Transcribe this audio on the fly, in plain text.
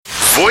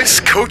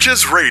Voice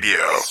Coaches Radio.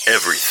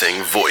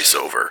 Everything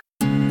voiceover.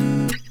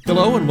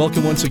 Hello and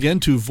welcome once again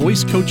to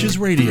Voice Coaches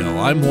Radio.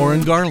 I'm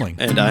Warren Garling.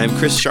 And I'm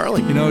Chris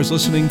Charling. You know, I was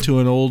listening to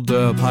an old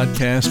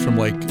podcast from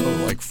like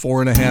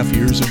 4.5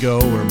 years ago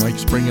where Mike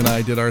Spring and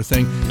I did our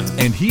thing,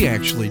 and he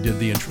actually did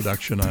the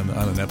introduction on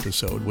an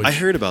episode. Which, I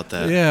heard about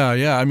that.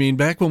 Yeah. I mean,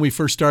 back when we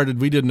first started,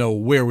 we didn't know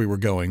where we were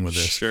going with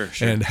this. Sure.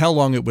 And how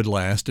long it would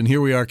last. And here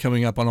we are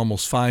coming up on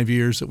almost 5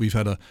 years that we've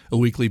had a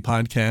weekly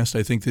podcast.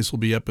 I think this will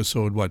be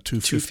episode,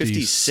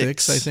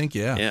 256, I think?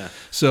 Yeah.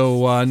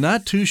 So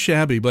not too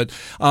shabby, but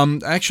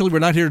actually we're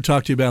not here to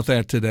talk to you about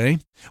that today.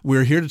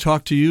 We're here to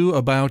talk to you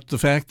about the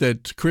fact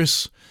that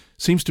Chris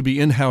seems to be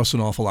in-house an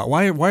awful lot.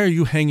 Why are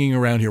you hanging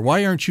around here?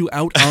 Why aren't you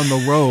out on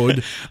the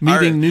road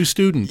meeting new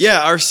students?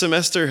 Yeah, our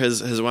semester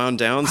has wound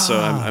down, so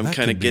I'm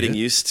kind of getting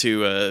used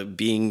to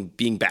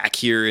being back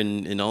here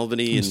in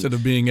Albany. Instead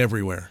of being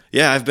everywhere.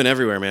 Yeah, I've been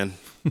everywhere, man.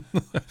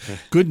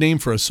 Good name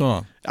for a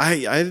song.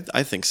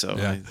 I think so.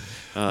 Yeah.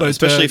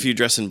 Especially if you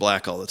dress in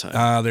black all the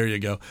time. There you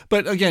go.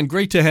 But again,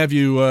 great to have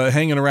you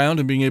hanging around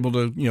and being able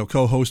to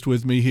co-host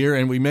with me here.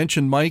 And we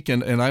mentioned Mike,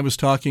 and I was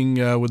talking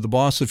with the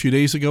boss a few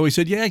days ago. He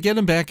said, "Yeah, get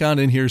him back on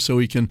in here so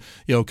he can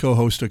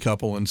co-host a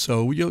couple." And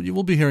so you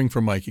will be hearing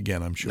from Mike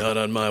again, I'm sure. Not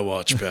on my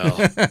watch, pal.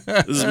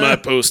 This is my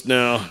post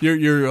now.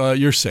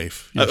 You're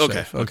safe. You're okay.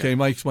 safe. Okay.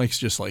 Mike's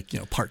just like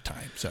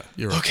part-time, so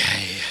you're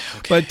okay.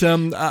 But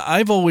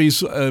I've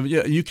always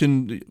you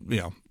can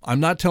I'm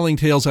not telling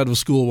tales out of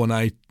school when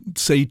I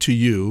say to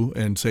you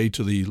and say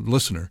to the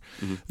listener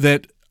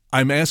that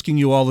I'm asking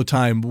you all the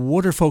time,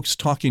 what are folks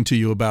talking to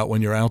you about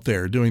when you're out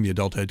there doing the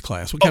adult ed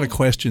class? What kind of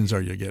questions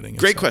are you getting?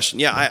 Great question.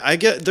 Yeah, I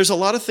get. There's a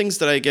lot of things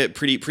that I get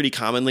pretty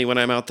commonly when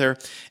I'm out there,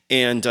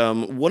 and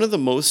one of the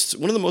most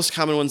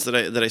common ones that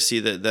I see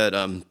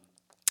that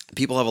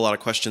people have a lot of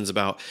questions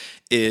about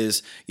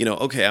is,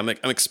 okay, I'm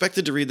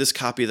expected to read this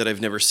copy that I've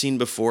never seen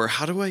before.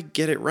 How do I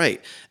get it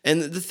right?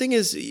 And the thing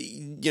is,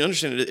 you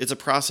understand, it's a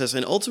process,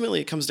 and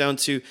ultimately it comes down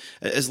to,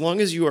 as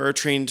long as you are a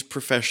trained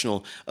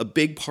professional, a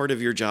big part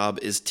of your job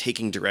is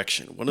taking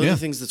direction. One of the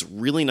things that's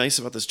really nice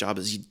about this job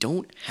is you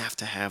don't have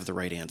to have the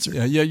right answer.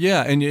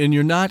 Yeah, and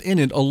you're not in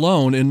it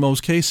alone in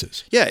most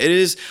cases. Yeah, it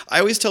is. I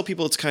always tell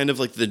people it's kind of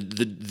like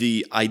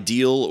the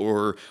ideal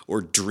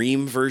or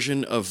dream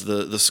version of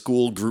the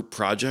school group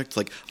project.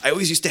 Like, I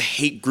always used to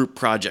hate group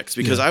projects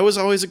because I was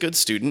always a good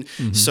student.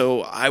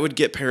 So I would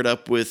get paired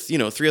up with,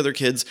 3 other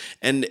kids,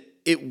 and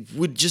it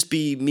would just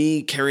be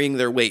me carrying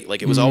their weight.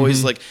 Like, it was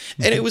always like,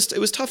 and it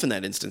was tough in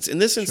that instance. In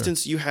this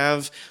instance, you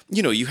have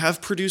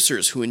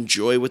producers who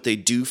enjoy what they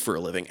do for a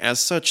living.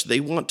 As such, they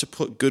want to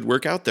put good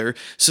work out there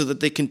so that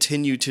they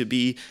continue to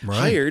be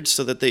hired,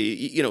 so that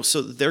they,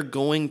 so they're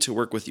going to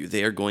work with you.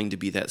 They are going to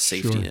be that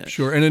safety net.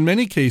 Sure. And in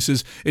many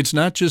cases, it's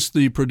not just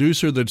the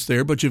producer that's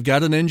there, but you've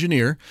got an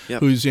engineer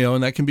who's,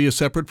 and that can be a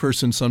separate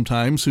person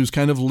sometimes, who's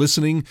kind of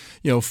listening,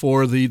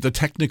 for the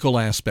technical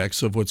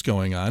aspects of what's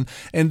going on.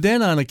 And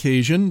then on occasion,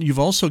 you've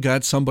also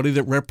got somebody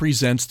that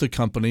represents the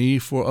company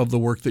of the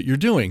work that you're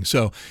doing.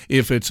 So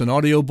if it's an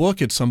audio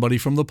book, it's somebody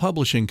from the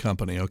publishing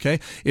company, okay?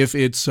 If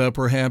it's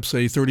perhaps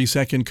a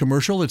 30-second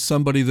commercial, it's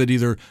somebody that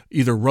either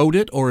wrote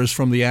it or is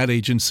from the ad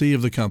agency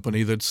of the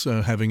company that's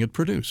having it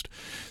produced.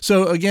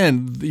 So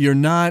again, you're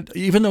not,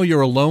 even though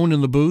you're alone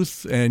in the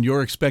booth and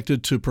you're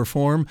expected to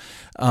perform,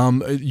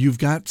 you've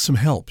got some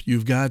help,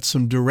 you've got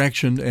some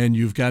direction, and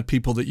you've got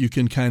people that you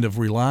can kind of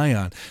rely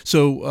on.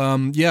 So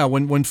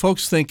when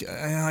folks think,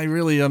 I'm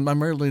really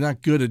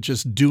not good at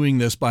just doing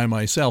this by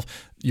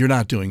myself, you're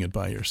not doing it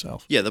by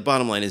yourself. Yeah, the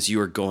bottom line is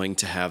you are going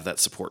to have that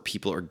support.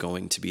 People are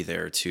going to be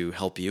there to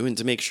help you and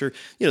to make sure,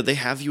 they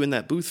have you in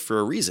that booth for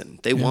a reason.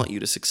 They want you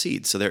to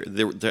succeed. So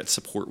that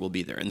support will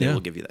be there, and they will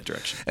give you that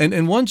direction.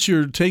 And once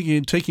you're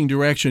taking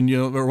direction,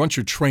 or once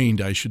you're trained,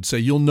 I should say,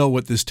 you'll know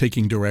what this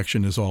taking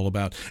direction is all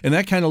about. And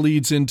that kind of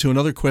leads into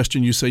another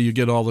question you say you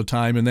get all the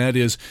time, and that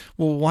is,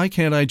 well, why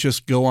can't I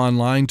just go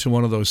online to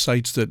one of those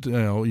sites that,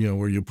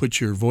 where you put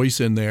your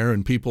voice in there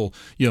and people,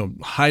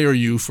 hire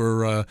you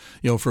for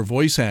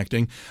voice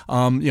acting?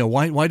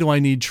 Why do I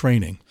need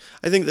training?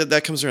 I think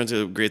that comes around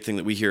to a great thing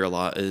that we hear a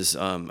lot is,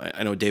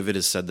 I know David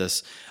has said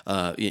this,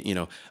 a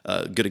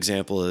good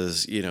example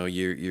is,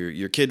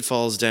 your kid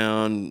falls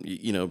down,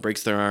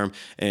 breaks their arm,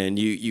 and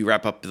you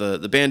wrap up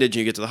the bandage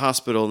and you get to the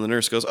hospital and the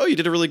nurse goes, "Oh, you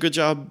did a really good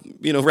job,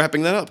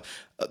 wrapping that up."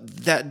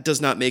 That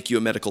does not make you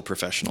a medical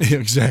professional.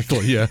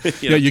 Exactly, yeah.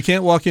 You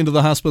can't walk into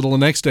the hospital the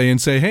next day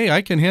and say, "Hey,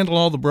 I can handle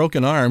all the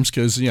broken arms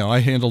because, I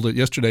handled it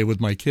yesterday with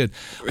my kid."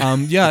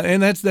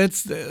 And that's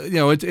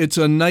it's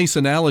a nice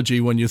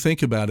analogy when you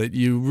think about it.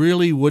 You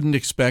really wouldn't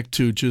expect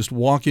to just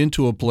walk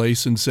into a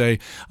place and say,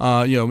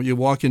 you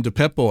walk into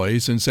Pep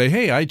Boys and say,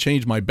 "Hey, I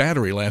changed my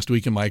battery last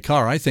week in my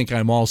car. I think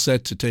I'm all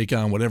set to take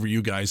on whatever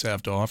you guys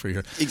have to offer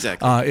here."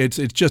 Exactly.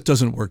 It just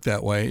doesn't work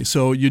that way.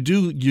 So you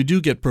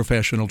do get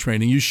professional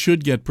training. You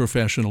should get get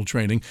professional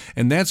training,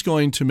 and that's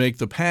going to make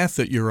the path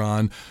that you're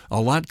on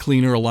a lot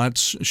cleaner, a lot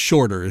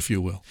shorter, if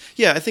you will.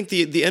 Yeah, I think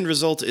the end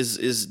result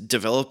is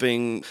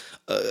developing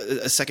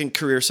a second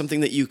career,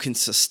 something that you can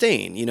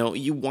sustain.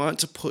 You want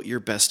to put your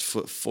best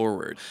foot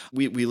forward.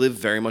 We live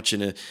very much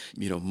in a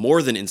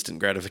more than instant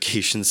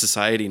gratification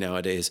society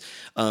nowadays.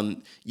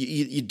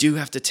 You do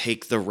have to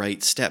take the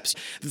right steps.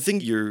 The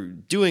thing you're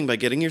doing by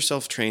getting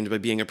yourself trained, by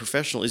being a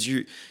professional, is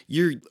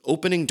you're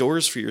opening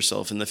doors for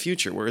yourself in the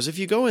future. Whereas if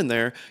you go in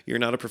there, you're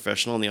not a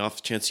professional, and the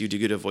off chance you do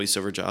get a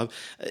voiceover job,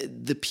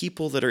 the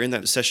people that are in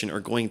that session are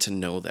going to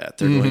know that.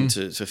 They're going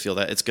to feel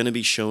that. It's going to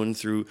be shown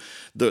through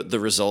the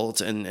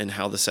result and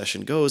how the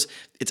session goes.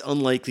 It's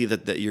unlikely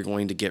that you're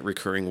going to get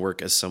recurring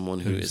work as someone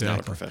who is not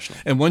a professional.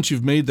 And once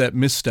you've made that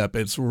misstep,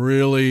 it's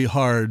really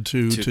hard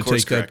to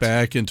take that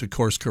back and to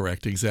course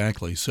correct.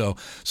 Exactly. So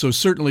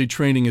certainly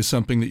training is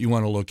something that you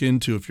want to look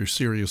into if you're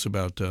serious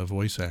about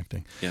voice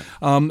acting.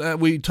 Yeah.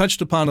 We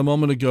touched upon a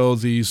moment ago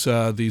these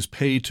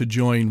pay to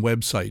join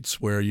websites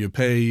where you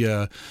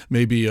pay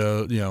maybe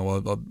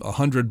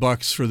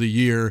 $100 for the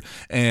year,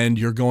 and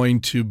you're going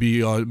to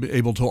be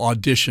able to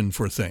audition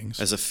for things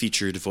as a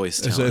featured voice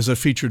talent. As a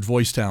featured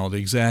voice talent,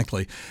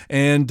 exactly.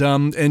 And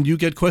you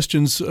get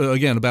questions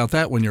again about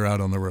that when you're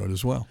out on the road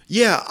as well.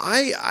 Yeah,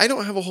 I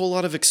don't have a whole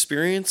lot of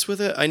experience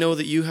with it. I know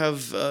that you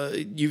have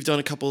you've done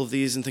a couple of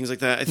these and things like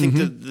that. I think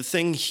the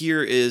thing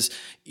here is,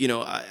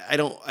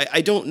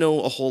 I don't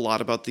know a whole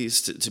lot about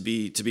these to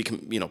be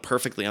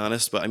perfectly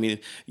honest. But I mean,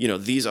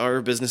 these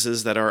are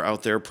businesses that are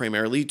out there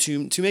primarily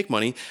to make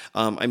money.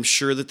 I'm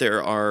sure that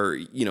there are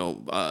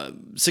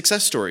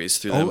success stories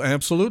through them. Oh,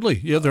 absolutely.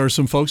 Yeah, there are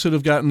some folks that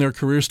have gotten their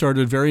career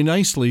started very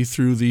nicely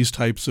through these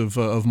types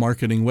of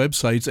marketing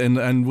websites,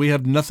 and we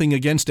have nothing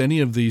against any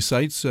of these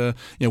sites.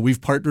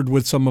 We've partnered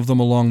with some of them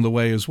along the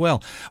way as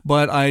well.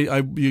 But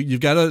you've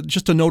got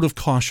just a note of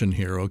caution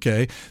here.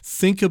 Okay,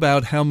 think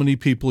about how many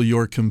people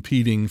you're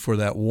competing for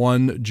that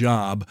one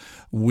job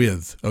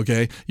with.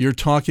 Okay, you're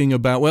talking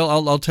about. Well,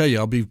 I'll tell you.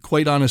 I'll be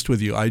quite honest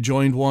with you. I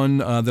joined one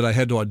that I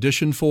had to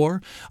audition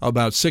for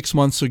about 6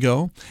 months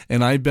ago,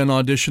 and I've been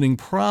auditioning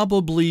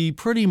probably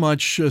pretty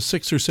much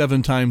 6 or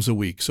 7 times a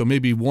week. So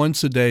maybe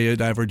once a day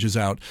it averages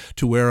out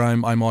to where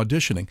I'm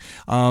auditioning.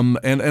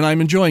 And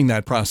I'm enjoying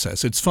that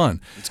process. It's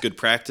fun. It's good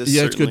practice.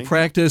 Yeah, certainly. It's good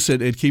practice.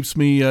 It keeps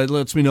me,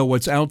 lets me know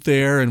what's out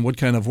there and what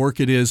kind of work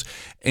it is.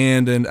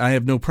 And I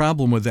have no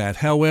problem with that.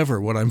 However,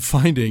 what I'm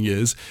finding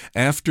is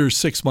after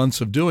 6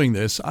 months of doing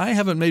this, I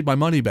haven't made my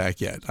money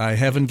back yet. I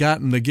haven't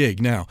gotten the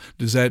gig. Now,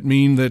 does that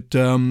mean that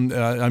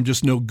I'm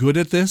just no good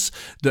at this?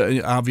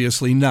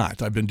 Obviously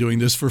not. I've been doing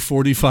this for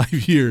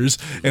 45 years,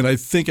 and I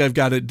think I've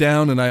got it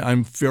down, and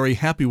I'm very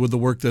happy with the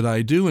work that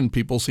I do, and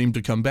people seem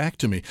to come back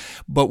to me.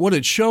 But what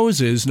it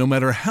shows is no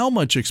matter how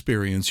much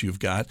experience you've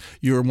got,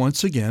 you're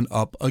once again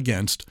up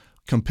against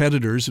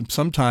competitors, and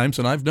sometimes,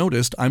 and I've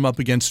noticed, I'm up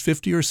against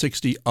 50 or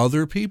 60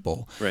 other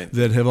people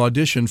that have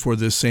auditioned for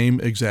this same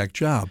exact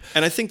job.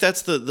 And I think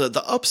that's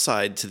the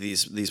upside to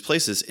these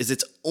places is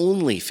it's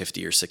only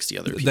 50 or 60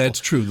 other people. That's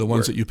true, the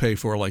ones that you pay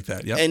for like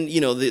that. Yep. And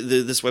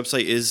this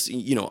website is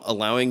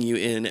allowing you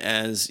in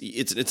as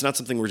it's not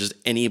something where just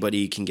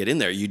anybody can get in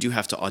there. You do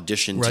have to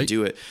audition to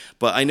do it.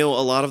 But I know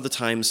a lot of the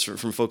times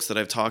from folks that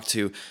I've talked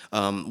to,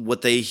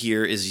 what they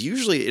hear is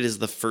usually it is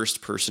the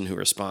first person who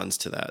responds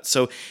to that.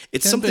 So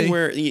it's something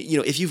where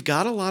if you've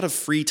got a lot of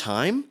free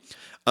time,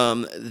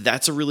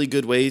 that's a really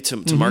good way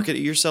to market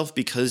it yourself,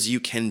 because you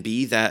can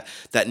be that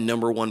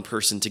number one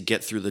person to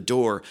get through the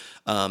door.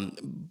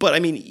 But I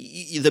mean,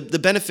 the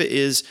benefit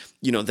is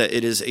that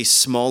it is a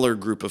smaller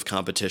group of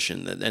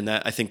competition, and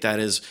that I think that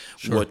is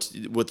what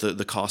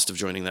the cost of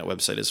joining that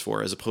website is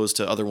for, as opposed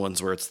to other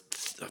ones where it's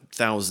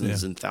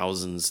thousands and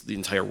thousands, the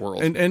entire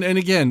world. And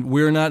again,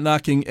 we're not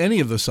knocking any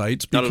of the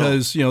sites,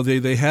 because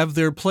they have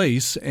their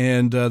place,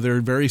 and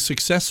they're very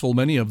successful,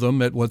 many of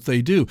them, at what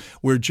they do.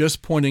 We're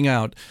just pointing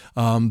out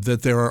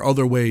that there are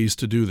other ways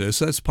to do this.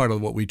 That's part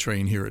of what we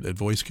train here at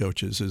Voice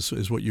Coaches,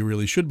 is what you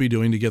really should be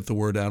doing to get the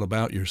word out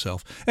about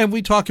yourself. And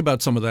we talk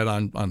about some of that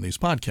on these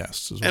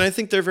podcasts as well. And I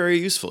think they're very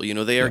useful.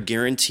 They are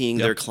guaranteeing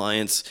their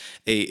clients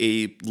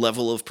a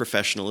level of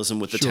professionalism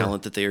with the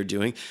talent that they are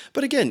doing.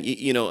 But again,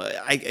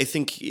 I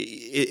think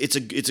it's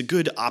a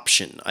good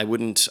option. I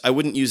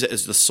wouldn't use it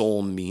as the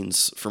sole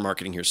means for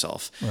marketing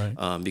yourself,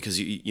 because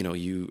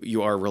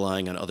you are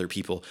relying on other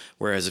people.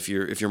 Whereas if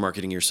you're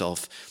marketing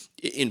yourself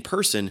in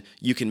person,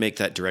 you can make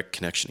that direct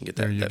connection and get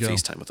that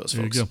FaceTime with those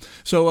folks. You go.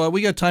 So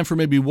we got time for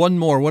maybe one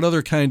more. What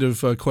other kind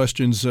of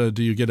questions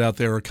do you get out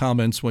there, or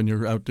comments when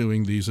you're out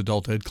doing these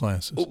adult ed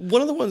classes?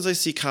 One of the ones I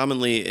see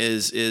commonly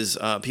is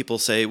people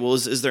say, well,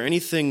 is there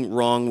anything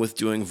wrong with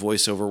doing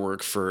voiceover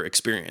work for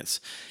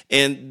experience?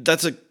 And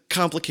that's a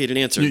complicated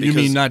answer. You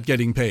mean not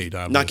getting paid?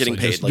 Obviously. Not getting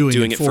paid, just like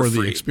doing it for the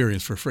free.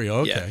 Experience for free.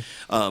 Okay.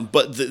 Yeah.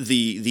 But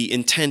the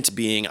intent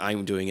being,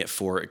 I'm doing it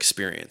for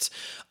experience.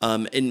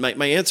 And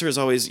my answer is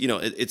always,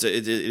 it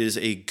is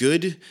a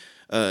good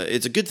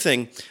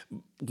thing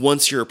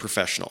once you're a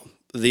professional.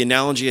 The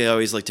analogy I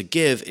always like to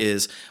give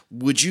is,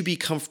 would you be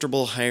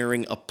comfortable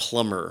hiring a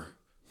plumber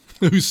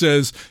who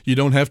says, you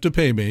don't have to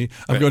pay me.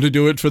 I'm going to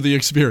do it for the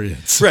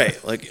experience.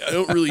 Right. Like, I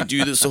don't really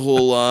do this a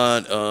whole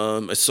lot.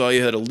 I saw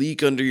you had a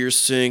leak under your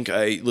sink.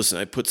 I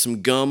put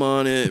some gum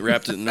on it,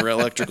 wrapped it in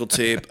electrical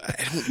tape.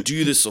 I don't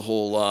do this a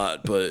whole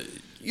lot, but...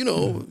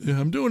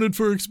 I'm doing it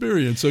for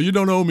experience, so you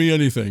don't owe me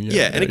anything.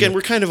 And again,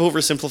 we're kind of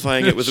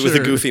oversimplifying it with a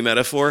goofy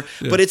metaphor,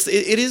 but it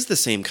is the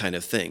same kind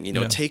of thing.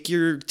 Take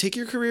your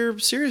career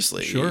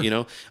seriously.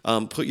 Sure.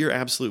 Put your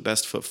absolute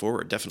best foot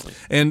forward, definitely.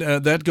 And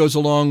that goes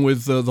along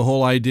with the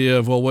whole idea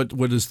of, well,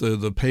 what is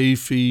the pay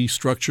fee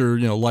structure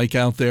like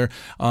out there?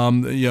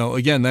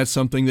 Again, that's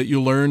something that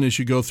you learn as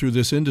you go through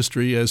this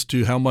industry as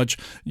to how much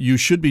you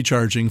should be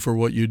charging for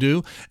what you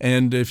do,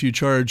 and if you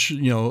charge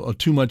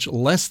too much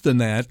less than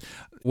that.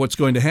 What's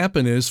going to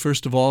happen is,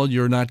 first of all,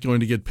 you're not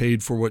going to get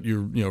paid for what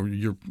your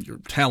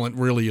talent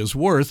really is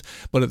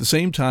worth, but at the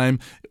same time,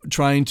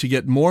 trying to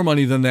get more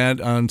money than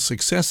that on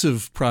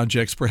successive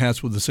projects,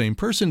 perhaps with the same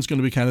person, is going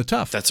to be kind of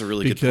tough. That's a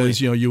really good point. Because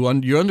you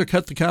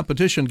undercut the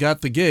competition, got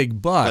the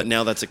gig, but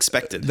now that's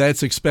expected.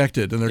 That's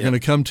expected, and they're going to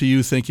come to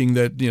you thinking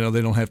that they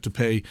don't have to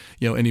pay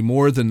any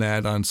more than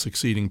that on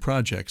succeeding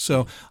projects.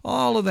 So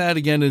all of that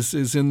again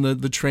is in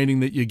the training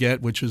that you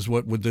get, which is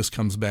what this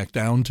comes back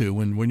down to.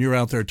 When you're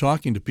out there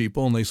talking to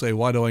people and they say,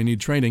 why do I need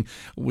training?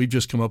 We've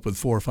just come up with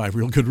 4 or 5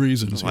 real good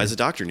reasons. Why does a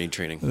doctor need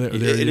training?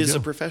 It is a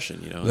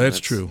profession. That's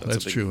true.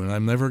 That's true. And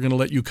I'm never going to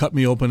let you cut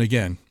me open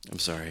again. I'm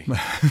sorry.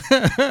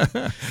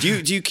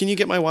 Can you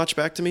get my watch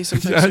back to me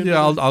sometime soon?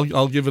 Yeah,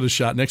 I'll give it a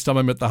shot. Next time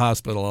I'm at the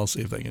hospital, I'll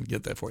see if they can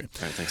get that for you.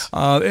 All right, thanks.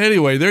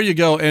 Anyway, there you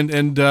go.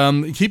 And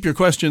keep your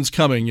questions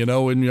coming.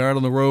 When you're out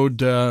on the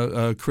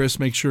road, Chris,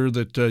 make sure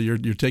that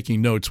you're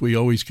taking notes. We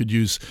always could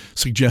use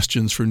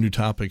suggestions for new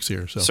topics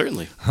here. So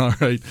certainly. All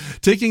right.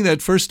 Taking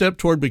that first step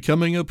toward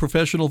becoming a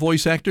professional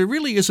voice actor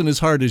really isn't as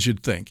hard as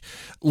you'd think.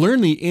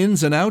 Learn the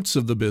ins and outs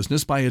of the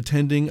business by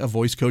attending a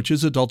Voice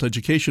Coach's adult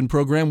education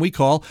program we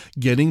call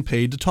Getting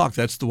Paid to Talk.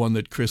 That's the one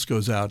that Chris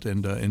goes out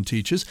and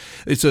teaches.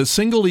 It's a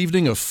single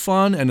evening of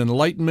fun and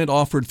enlightenment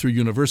offered through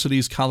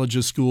universities,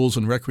 colleges, schools,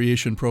 and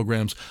recreation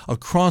programs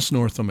across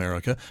North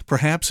America,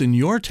 perhaps in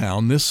your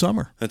town this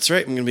summer. That's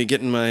right. I'm going to be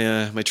getting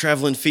my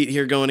traveling feet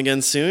here going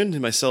again soon.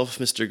 Myself,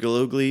 Mr.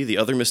 Galogli, the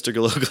other Mr.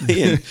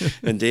 Galogli,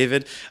 and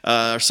David.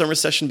 Our summer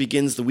session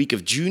begins the week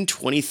of June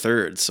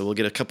 23rd, so we'll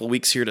get a couple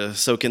weeks here to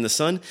soak in the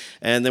sun,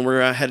 and then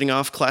we're heading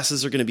off.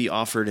 Classes are going to be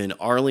offered in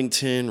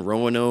Arlington,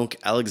 Roanoke,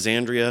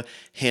 Alexandria,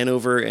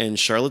 Hanover, and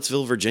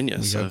Charlottesville, Virginia.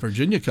 We got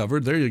Virginia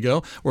covered. There you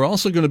go. We're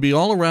also going to be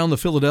all around the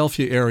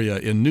Philadelphia area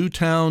in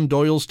Newtown,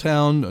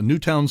 Doylestown,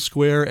 Newtown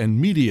Square, and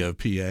Media,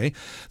 PA.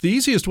 The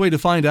easiest way to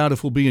find out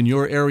if we'll be in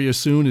your area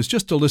soon is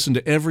just to listen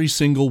to every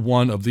single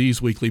one of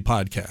these weekly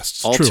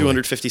podcasts. All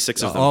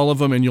 256 of them. All of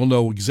them, and you'll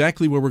know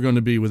exactly where we're going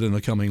to be within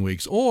the coming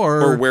weeks.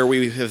 Or where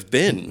we have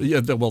been.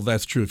 Yeah, well,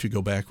 that's true if you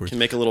go backwards. You can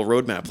make a little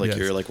roadmap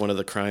you're like one of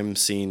the crime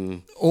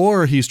scene.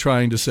 Or he's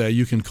trying to say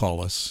you can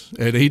call us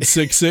at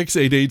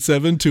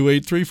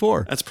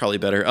 866-887-2834. That's probably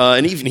better.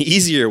 An even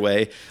easier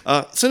way,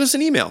 send us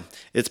an email.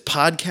 It's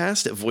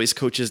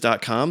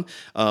podcast@voicecoaches.com.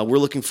 We're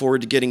looking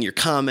forward to getting your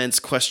comments,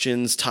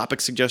 questions,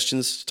 topic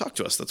suggestions. Talk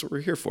to us. That's what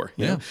we're here for.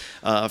 You know,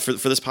 for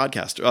this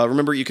podcast.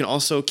 Remember, you can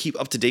also keep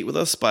up to date with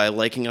us by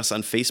liking us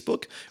on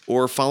Facebook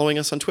or following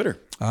us on Twitter.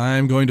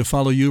 I'm going to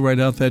follow you right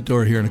out that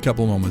door here in a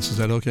couple of moments. Is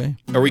that okay?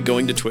 Are we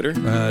going to Twitter?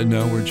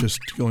 No, we're just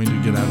going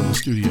to get out of the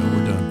studio.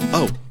 We're done.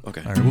 Oh,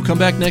 okay. All right, we'll come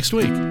back next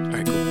week. All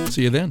right, cool.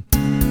 See you then.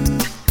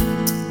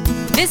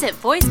 Visit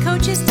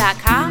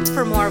voicecoaches.com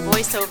for more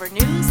voiceover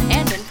news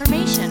and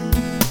information.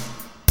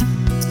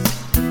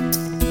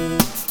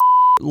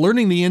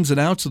 Learning the ins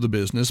and outs of the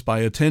business by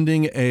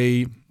attending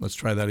let's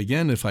try that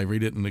again if I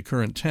read it in the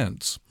current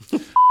tense.